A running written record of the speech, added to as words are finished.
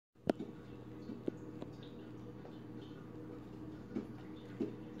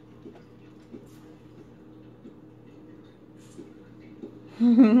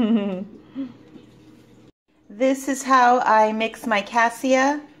This is how I mix my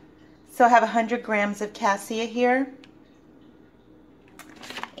cassia. So I have 100 grams of cassia here.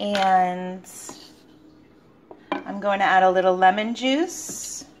 And I'm going to add a little lemon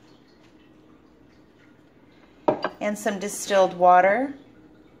juice and some distilled water.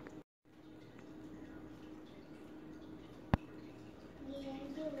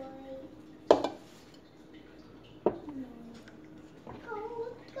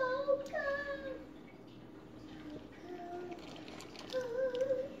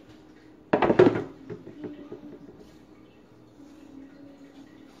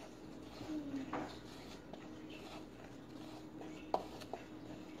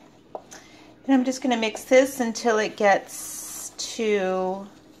 And I'm just going to mix this until it gets to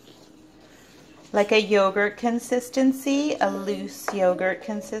like a yogurt consistency, a loose yogurt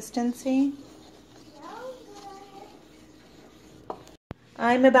consistency.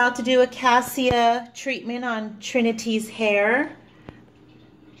 I'm about to do a cassia treatment on Triniti's hair.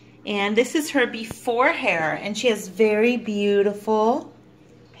 And this is her before hair, and she has very beautiful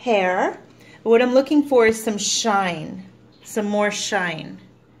hair. What I'm looking for is some shine, some more shine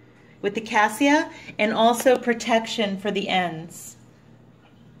with the cassia, and also protection for the ends.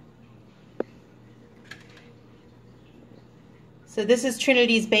 So this is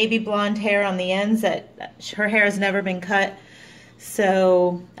Triniti's baby blonde hair on the ends. That her hair has never been cut.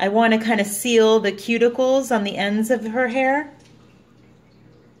 So I want to kind of seal the cuticles on the ends of her hair.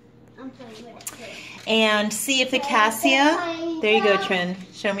 And see if the cassia, there you go, Trin,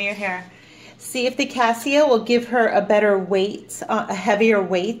 show me your hair. See if the cassia will give her a better weight, a heavier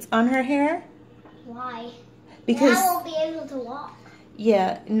weight on her hair. Why? Because I won't be able to walk.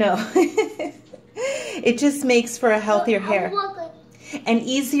 Yeah, no. It just makes for a healthier hair. And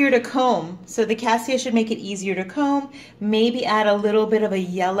easier to comb. So the cassia should make it easier to comb. Maybe add a little bit of a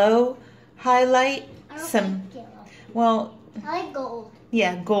yellow highlight. I don't like yellow. Well, I like gold.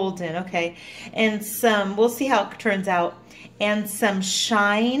 Yeah, golden, okay. And some, we'll see how it turns out. And some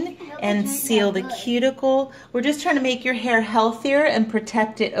shine and seal the cuticle. We're just trying to make your hair healthier and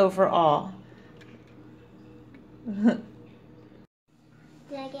protect it overall. Did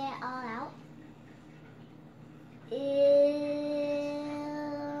I get it all out? Ew.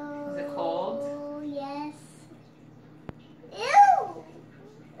 Is it cold? Yes. Ew!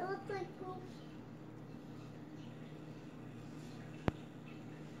 It looks like poop.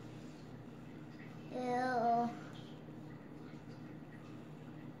 Ew.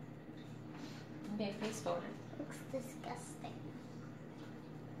 Okay, face forward. Looks disgusting.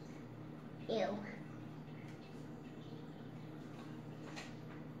 Ew.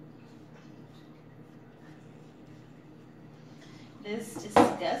 This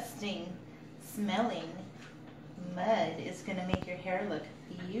disgusting smelling mud is going to make your hair look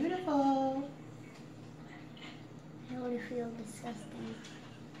beautiful. I already feel disgusting.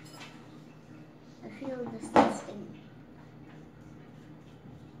 I feel disgusting.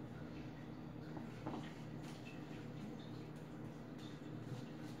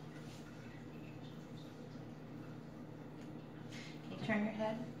 Can you turn your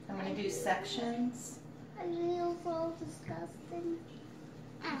head? I'm going to do sections. I feel so disgusting.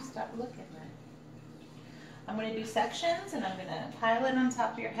 Stop looking at it. I'm going to do sections, and I'm going to pile it on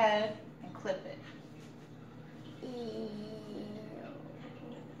top of your head and clip it. Ew.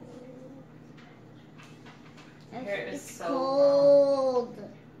 Your hair is It's so cold.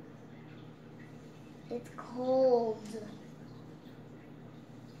 It's cold.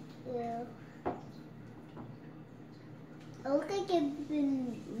 Ew. I look like I've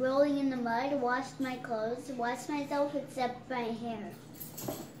been rolling in the mud, washed my clothes, washed myself except my hair.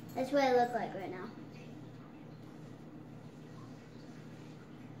 That's what I look like right now.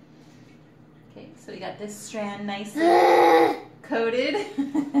 Okay, so we got this strand nicely coated.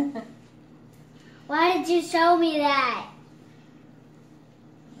 Why did you show me that?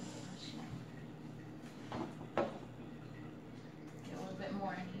 Get a little bit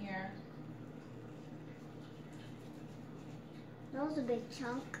more in here. That was a big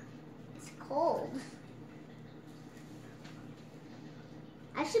chunk. It's cold.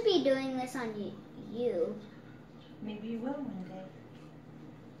 I should be doing this on you. Maybe you will one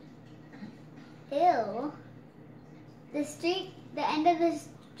day. Ew. The end of the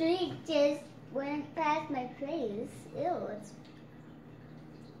street just went past my face. Ew. It's...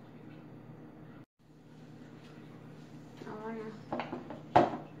 I wanna...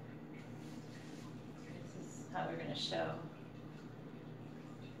 This is how we're going to show.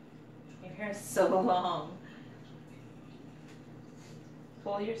 Your hair is so long.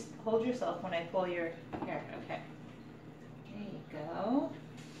 Hold yourself when I pull your hair. Okay. There you go.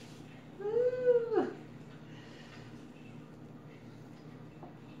 Woo.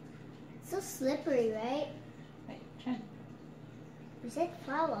 So slippery, right? Wait, Trin. You said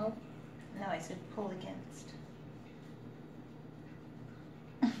follow. No, I said pull against.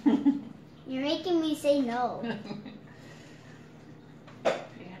 You're making me say no. Your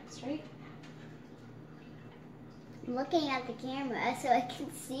head straight. I'm looking at the camera so I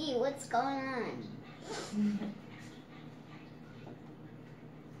can see what's going on.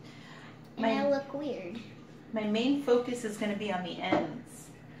 And I look weird. My main focus is going to be on the ends.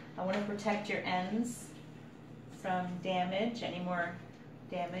 I want to protect your ends from damage, any more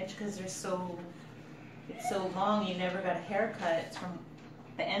damage, because it's so long. You never got a haircut. It's from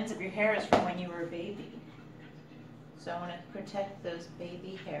the ends of your hair is from when you were a baby. So I want to protect those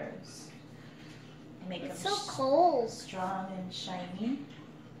baby hairs and make It's them so cold. strong and shiny.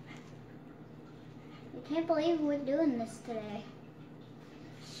 I can't believe we're doing this today.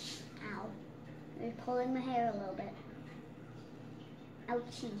 Ow. They're pulling my hair a little bit.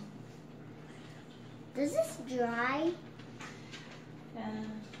 Ouchie. Does this dry?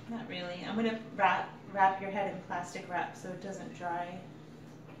 Not really. I'm going to wrap your head in plastic wrap so it doesn't dry.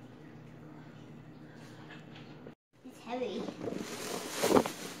 It's heavy.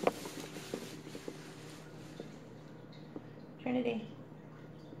 Trinity.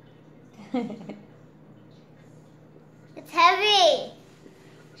 It's heavy.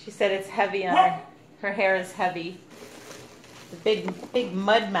 She said it's heavy on her. Her hair is heavy. The big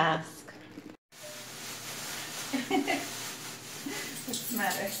mud mask. What's the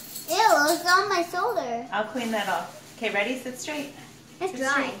matter? Ew, it's on my shoulder. I'll clean that off. Okay, ready? Sit straight. It's Sit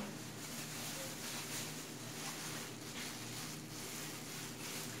dry. straight.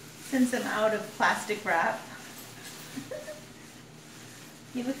 Since I'm out of plastic wrap,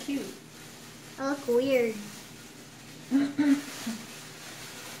 you look cute. I look weird.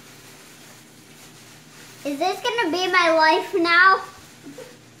 Is this gonna be my life now?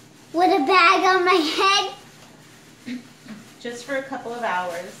 With a bag on my head? Just for a couple of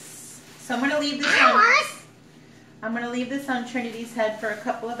hours. So I'm gonna leave this on Trinity's head for a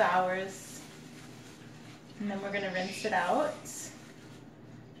couple of hours. And then we're gonna rinse it out.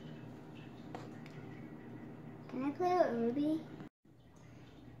 Can I play with Ruby?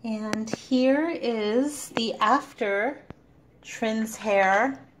 And here is the after Trin's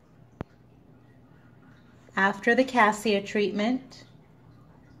hair after the Cassia treatment.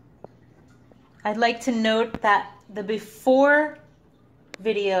 I'd like to note that the before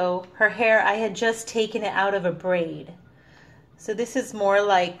video, her hair, I had just taken it out of a braid. So this is more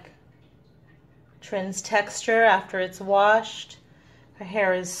like Trin's texture after it's washed. Her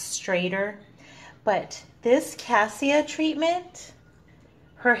hair is straighter. But this Cassia treatment,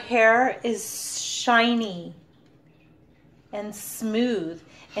 her hair is shiny and smooth.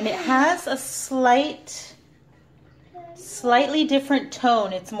 And it has a slightly different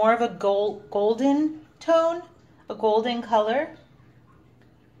tone. It's more of a golden tone, a golden color.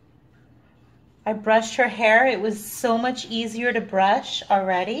 I brushed her hair. It was so much easier to brush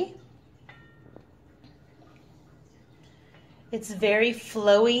already. It's very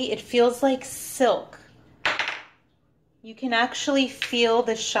flowy. It feels like silk. You can actually feel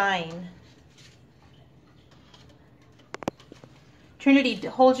the shine. Trinity,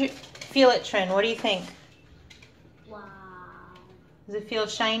 feel it, Trin. What do you think? Wow. Does it feel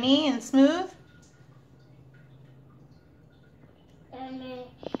shiny and smooth?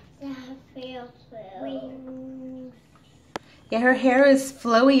 Yeah, her hair is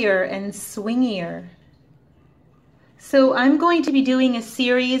flowier and swingier. So I'm going to be doing a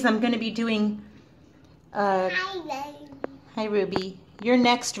series. I'm going to be doing... Hi, Ruby. You're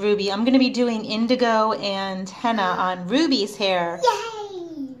next, Ruby. I'm going to be doing indigo and henna on Ruby's hair. Yay!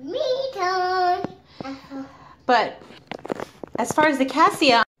 Me too! But as far as the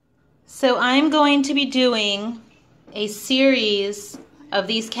Cassia, so I'm going to be doing a series of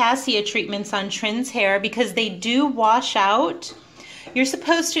these Cassia treatments on Trin's hair because they do wash out. You're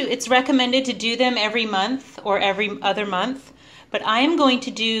supposed to, it's recommended to do them every month or every other month, but I am going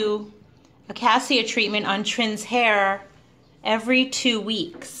to do a Cassia treatment on Trin's hair every 2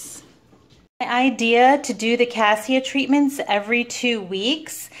 weeks. My idea to do the Cassia treatments every 2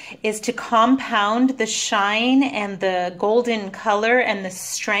 weeks is to compound the shine and the golden color and the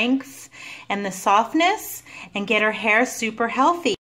strength and the softness and get her hair super healthy.